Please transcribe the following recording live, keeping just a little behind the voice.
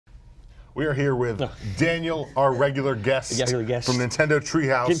We are here with Daniel, our regular guest, from Nintendo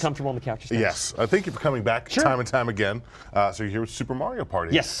Treehouse. Getting comfortable on the couch. Yes. Thank you for coming back time and time again. So you're here with Super Mario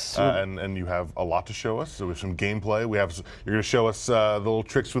Party. Yes. And you have a lot to show us. So we have some gameplay. You're going to show us the little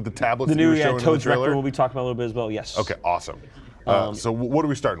tricks with the tablets. The new Toad's Rector we'll be talking about a little bit as well. Yes. Okay. Awesome. So what are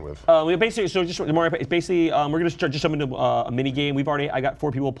we starting with? We basically, just Mario. It's basically we're gonna start just jump into a mini game. I got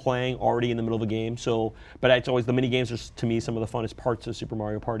 4 people playing already in the middle of a game. So, but it's always the mini games are to me some of the funnest parts of Super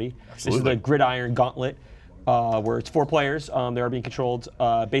Mario Party. Absolutely. This is the Gridiron Gauntlet, where it's 4 players. They are being controlled.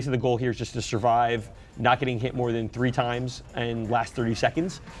 Basically, the goal here is just to survive, not getting hit more than 3 times, and last 30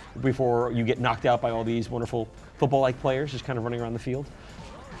 seconds before you get knocked out by all these wonderful football-like players just kind of running around the field.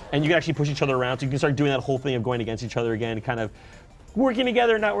 And you can actually push each other around, so you can start doing that whole thing of going against each other again, kind of working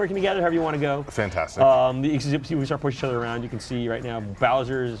together, not working together, however you want to go. Fantastic. We start pushing each other around. You can see right now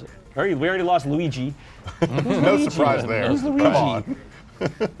Bowser's. We already lost Luigi. No surprise there. Who's Luigi? Come on.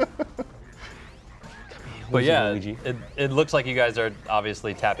 But yeah, it looks like you guys are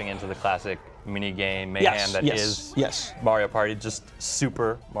obviously tapping into the classic mini game mayhem that is Mario Party, just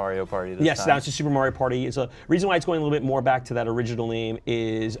Super Mario Party this time. Now it's just Super Mario Party. It's a reason why it's going a little bit more back to that original name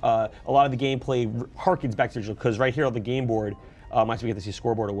is a lot of the gameplay harkens back to the original, because right here on the game board, after we get this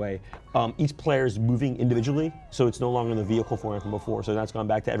scoreboard away, each player is moving individually, so it's no longer in the vehicle format from before. So that's gone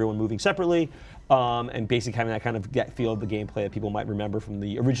back to everyone moving separately, and basically having that kind of get feel of the gameplay that people might remember from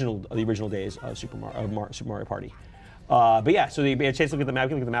the original days of Super Mario Party. But yeah, so they had a chance to look at the map. We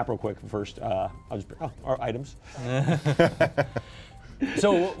can look at the map real quick first. I'll just our items.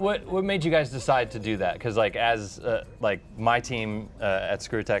 So what made you guys decide to do that? Because like my team at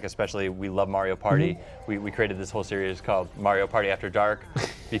ScrewTech especially, we love Mario Party. We created this whole series called Mario Party After Dark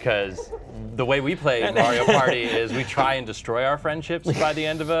because the way we play Mario Party is we try and destroy our friendships by the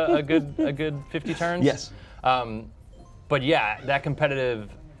end of a good 50 turns. Yes. But yeah, that competitive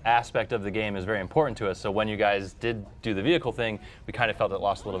aspect of the game is very important to us. So when you guys did do the vehicle thing, we kind of felt it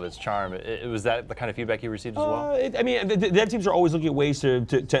lost a little of its charm. Was that the kind of feedback you received as well? I mean, the dev teams are always looking at ways to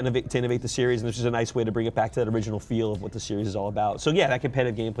innovate the series, and this is a nice way to bring it back to that original feel of what the series is all about. So yeah, that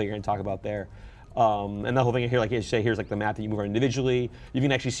competitive gameplay you're going to talk about there. And the whole thing here, like you say, here's like the map that you move around individually. You can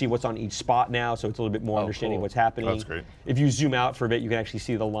actually see what's on each spot now, so it's a little bit more understanding of what's happening. That's great. If you zoom out for a bit, you can actually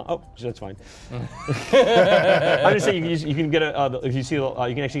see the line. Oh, that's fine. I'm just saying you can get if you see you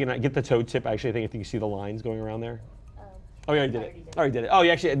can actually get the toad tip. Actually, I think you see the lines going around there. Oh, you already did it. Already did it. Oh, you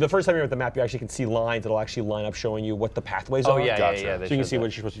actually, the first time you're at the map, you actually can see lines that'll actually line up showing you what the pathways are. Oh, yeah. So you can see what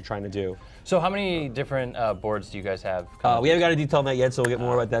you're supposed to be trying to do. So how many different boards do you guys have? We haven't got a detail on that yet, so we'll get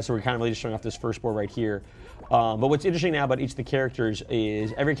more about that. So we're kind of really just showing off this first board right here. But what's interesting now about each of the characters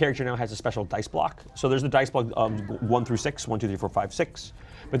is every character now has a special dice block. So there's the dice block 1 through 6, 1, 2, 3, 4, 5, 6.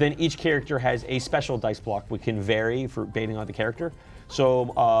 But then each character has a special dice block, which can vary for depending on the character. So,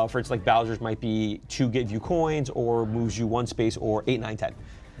 for instance, like Bowser's might be 2 give you coins, or moves you 1 space, or 8, 9,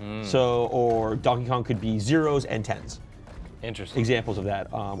 10. So, or Donkey Kong could be 0s and 10s. Interesting. Examples of that,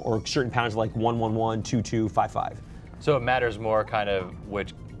 or certain patterns like 1, 1, 1, 2, 2, 5, 5. So it matters more kind of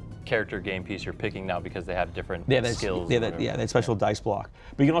which character game piece you're picking now because they have different skills. That special dice block.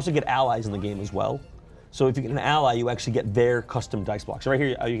 But you can also get allies in the game as well. So if you get an ally, you actually get their custom dice block. So right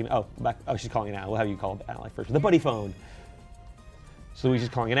here, you can, she's calling an ally. We'll have you call the ally first. The buddy phone. So Luigi's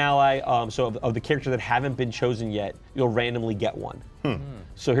calling an ally. So of the characters that haven't been chosen yet, you'll randomly get one.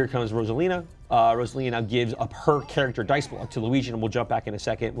 So here comes Rosalina. Rosalina now gives up her character dice block to Luigi, and we'll jump back in a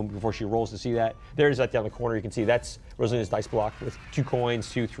second before she rolls to see that. There's that down the corner. You can see that's Rosalina's dice block with 2 coins,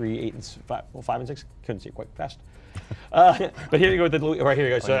 2, 3, 8, and 5. Well, 5 and 6. Couldn't see it quite fast. But here you go with the right here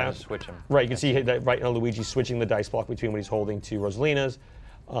you go. So now, switch them. Right, you can see that right now Luigi's switching the dice block between what he's holding to Rosalina's,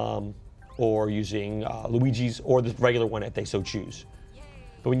 or using Luigi's, or the regular one if they so choose.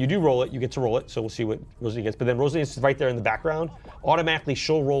 But when you do roll it, you get to roll it, so we'll see what Rosalina gets. But then Rosalina's right there in the background. Automatically,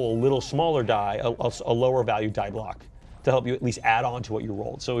 she'll roll a little smaller die, a lower value die block, to help you at least add on to what you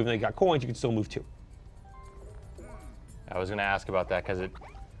rolled. So even though you got coins, you can still move 2. I was going to ask about that because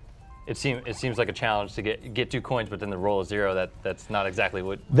it seems like a challenge to get 2 coins, but then the roll is 0. That's not exactly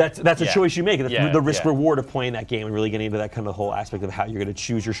what. That's a choice you make. That's the risk reward of playing that game and really getting into that kind of whole aspect of how you're going to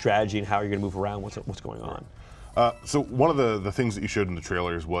choose your strategy and how you're going to move around, what's going on. So one of the things that you showed in the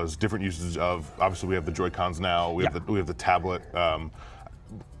trailers was different uses of, obviously we have the Joy-Cons now, we have the tablet. In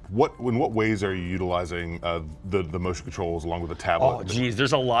what ways are you utilizing the motion controls along with the tablet? Oh, geez,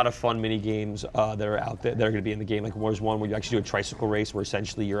 there's a lot of fun mini games that are out there that are going to be in the game. Like there's one where you actually do a tricycle race, where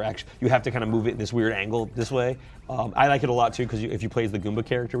essentially you have to kind of move it in this weird angle this way. I like it a lot too because if you play as the Goomba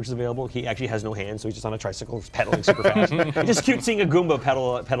character, which is available, he actually has no hands, so he's just on a tricycle, pedaling super fast. It's just cute seeing a Goomba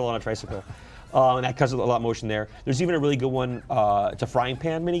pedal on a tricycle. And that causes a lot of motion there. There's even a really good one. It's a frying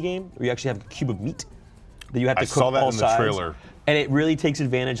pan mini game where you actually have a cube of meat that you have to I cook saw that all in the sides. trailer. And it really takes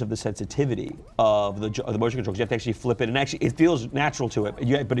advantage of the sensitivity of the motion controls. You have to actually flip it, and actually it feels natural to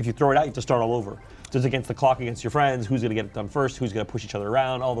it. But if you throw it out, you have to start all over. So it's against the clock, against your friends. Who's going to get it done first? Who's going to push each other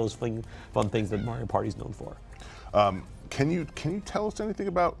around? All those fun things that Mario Party is known for. Can you tell us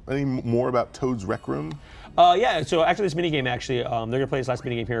any more about Toad's Rec Room? Yeah, so actually this minigame, they're going to play this last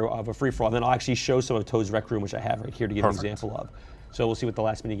minigame here of a free-for-all, and then I'll actually show some of Toad's Rec Room, which I have right here to give Perfect. an example of. So we'll see what the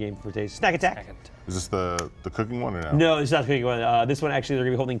last minigame for today's Snack Attack. Is this the cooking one or no? No, it's not the cooking one. This one, actually, they're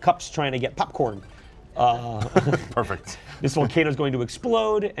going to be holding cups trying to get popcorn. Perfect. This volcano is going to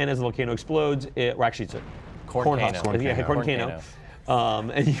explode, and as the volcano explodes, it's a corn husk. Yeah, corn cano.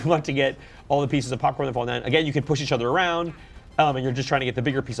 And you want to get all the pieces of popcorn that fall down. Again, you can push each other around, and you're just trying to get the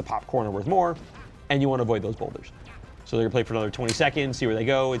bigger piece of popcorn worth more, and you want to avoid those boulders. So they're going to play for another 20 seconds, see where they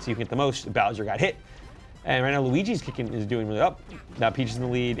go, and see who can get the most. Bowser got hit. And right now Luigi's is doing really up. Now Peach is in the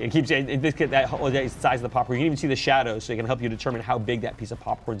lead. It keeps that size of the popcorn. You can even see the shadows, so it can help you determine how big that piece of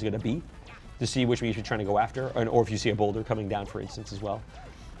popcorn is going to be, to see which one you're trying to go after, or if you see a boulder coming down, for instance, as well.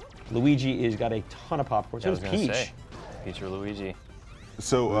 Luigi has got a ton of popcorn. So does Peach. Peach or Luigi.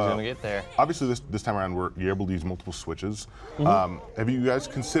 So Who's gonna get there? Obviously, this time around, you're able to use multiple switches. Have you guys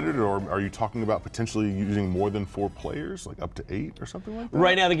considered, or are you talking about potentially using more than 4 players, like up to 8 or something like that?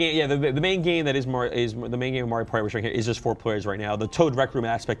 Right now, the game, yeah, the main game that is the main game of Mario Party, which right here is just 4 players right now. The Toad Rec Room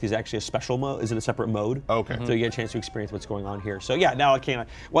aspect is actually a special mode, is in a separate mode. Okay. So you get a chance to experience what's going on here. So yeah, now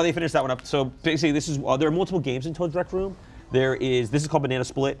while they finish that one up, so basically this is there are multiple games in Toad's Rec Room. This is called Banana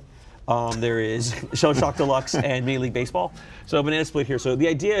Split. There is Shell Shock Deluxe and Mini League Baseball. So Banana Split here. So the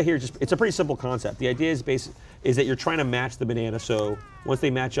idea here, it's a pretty simple concept. The idea is that you're trying to match the banana. So once they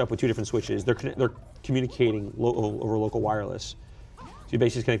match up with 2 different switches, they're communicating over local wireless. So you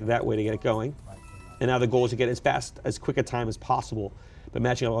basically connect it that way to get it going. And now the goal is to get as quick a time as possible, but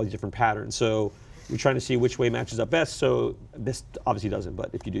matching up all these different patterns. So you're trying to see which way matches up best. So this obviously doesn't, but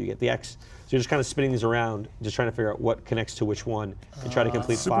if you do, you get the X. So you're just kind of spinning these around, just trying to figure out what connects to which one, and try to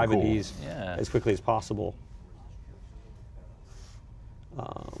complete 5 of these as quickly as possible.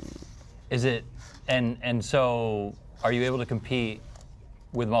 Is it, and so are you able to compete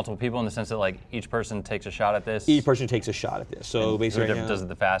with multiple people in the sense that like each person takes a shot at this? Each person takes a shot at this. So basically, whoever does it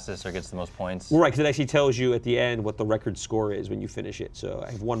the fastest or gets the most points? Well, right, because it actually tells you at the end what the record score is when you finish it. So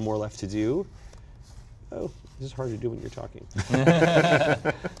I have 1 more left to do. Oh, this is hard to do when you're talking.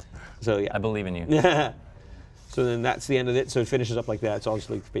 So yeah. I believe in you. So then that's the end of it. So it finishes up like that. It's all just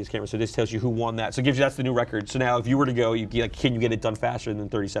like base camera. So this tells you who won that. So it gives you, that's the new record. So now if you were to go, can you get it done faster than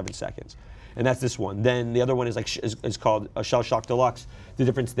 37 seconds? And that's this one. Then the other one is is called a Shell Shock Deluxe. The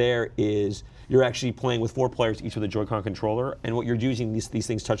difference there is you're actually playing with 4 players, each with a Joy-Con controller. And what you're using these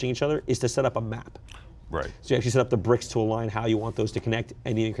things touching each other is to set up a map. Right. So you actually set up the bricks to align how you want those to connect,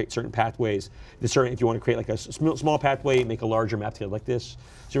 and you can create certain pathways. If you want to create like a small pathway, make a larger map together like this.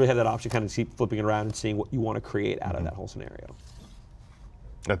 So you really have that option, kind of keep flipping it around and seeing what you want to create out of that whole scenario.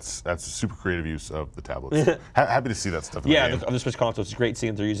 That's a super creative use of the tablets. Happy to see that stuff in the game. The Switch console, it's great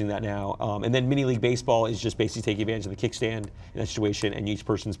seeing they're using that now. And then Mini League Baseball is just basically taking advantage of the kickstand in that situation, and each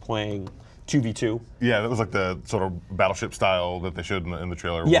person's playing 2v2. Yeah, that was like the sort of battleship style that they showed in the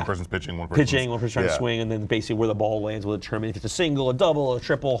trailer. Yeah. One person's pitching, one person's trying to swing, and then basically where the ball lands will determine if it's a single, a double, a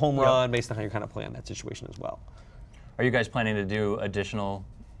triple, home run, based on how you're kind of playing that situation as well. Are you guys planning to do additional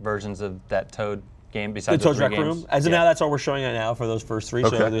versions of that Toad game besides the Toad's the 3 Rec games? Room. As of now, that's all we're showing right now for those first 3.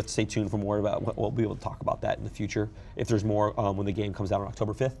 Okay. So we have to stay tuned for more about. We'll be able to talk about that in the future if there's more when the game comes out on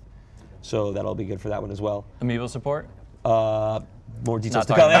October 5th. So that'll be good for that one as well. Amiibo support? More details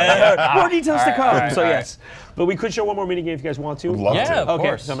to Not come. talking about More details to come. So all right. yes, but we could show one more mini game if you guys want to. Would love Yeah, to. of Okay,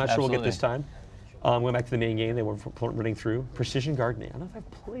 course. so I'm not sure we'll get this Absolutely. time. Going back to the main game, they were running through Precision Gardening. I don't know if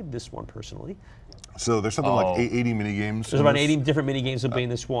I've played this one personally. So there's something like 80 mini games. There's about 80 different mini games will be in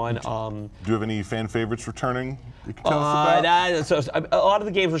this one. Do you have any fan favorites returning you can tell us about? So a lot of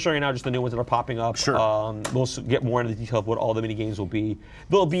the games we're showing now are just the new ones that are popping up. Sure. We'll get more into the detail of what all the mini games will be.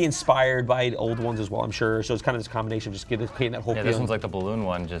 They'll be inspired by the old ones as well, I'm sure. So it's kind of this combination of just painting that whole Yeah, feeling. this one's like the balloon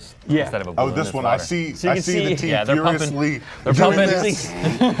one, just Yeah. instead of a balloon. Oh, this it's one, water. I see So you can the see- team Yeah, they're pumping- furiously they're doing pumping-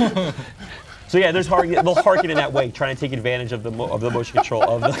 this. So yeah, they'll harken in that way, trying to take advantage of the motion control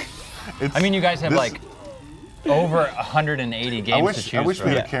of the. I mean, you guys have like over 180 games to choose I wish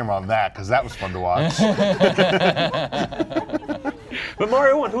from. we had a camera on that, because that was fun to watch. But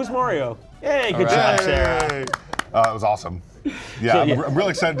Mario won. Who's Mario? Hey, good job, Sarah. Yay! It was awesome. Yeah, So, I'm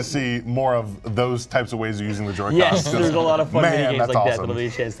really excited to see more of those types of ways of using the Joy-Cons. Yes, 'cause, there's a lot of fun man, mini games that's like that awesome. that'll be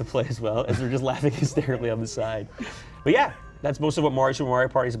a chance to play as well, as we're just laughing hysterically on the side. But yeah, That's most of what Super Mario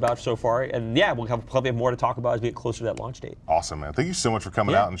Party is about so far. And yeah, we'll probably have more to talk about as we get closer to that launch date. Awesome, man. Thank you so much for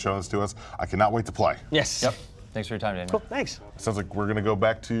coming Yeah. out and showing this to us. I cannot wait to play. Yes. Yep. Thanks for your time, Daniel. Cool. Thanks. Sounds like we're going to go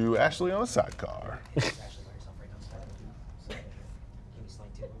back to Ashley on a sidecar.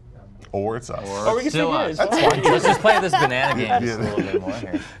 Or it's us. Or we can Still say us. yes. Let's just play this banana game just a Yeah. little bit more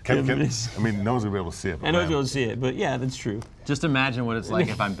here. I mean, no one's going to be able to see it. But I know man, you'll see it, but yeah, that's true. Just imagine what it's like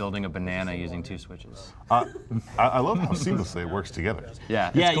if I'm building a banana using 2 switches. I love how seamlessly it works together. Yeah,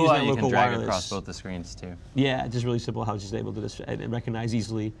 it's Yeah, cool use how that you can local drag wireless. across both the screens too. Yeah, just really simple how it's just able to just recognize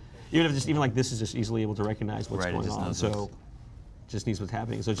easily. Even like this is just easily able to recognize what's Right, it going just on. knows So what's- just knows what's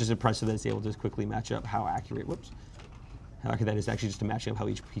happening. So it's just impressive that it's able to just quickly match up how accurate. How accurate that is actually just to matching up how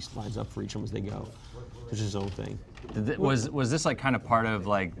each piece lines up for each one as they go, which is its own thing. Was this like kind of part of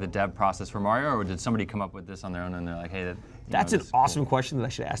like the dev process for Mario, or did somebody come up with this on their own and they're like, hey, That's an this is cool? awesome question that I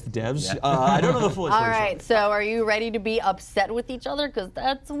should ask the devs. Yeah. I don't know the full All explanation. right, so are you ready to be upset with each other? Because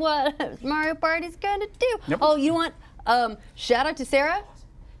that's what Mario Party's gonna do. Yep. Oh, you want, shout out to Sarah.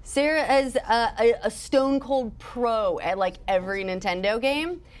 Sarah is a stone cold pro at like every Nintendo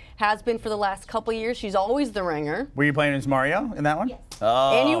game. Has been for the last couple years. She's always the ringer. Were you playing as Mario in that one? Yes.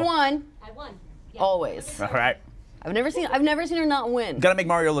 Oh. And you won, I won. Yeah. always. All right. I've never seen her not win. Gotta make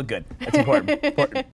Mario look good. That's important. Important.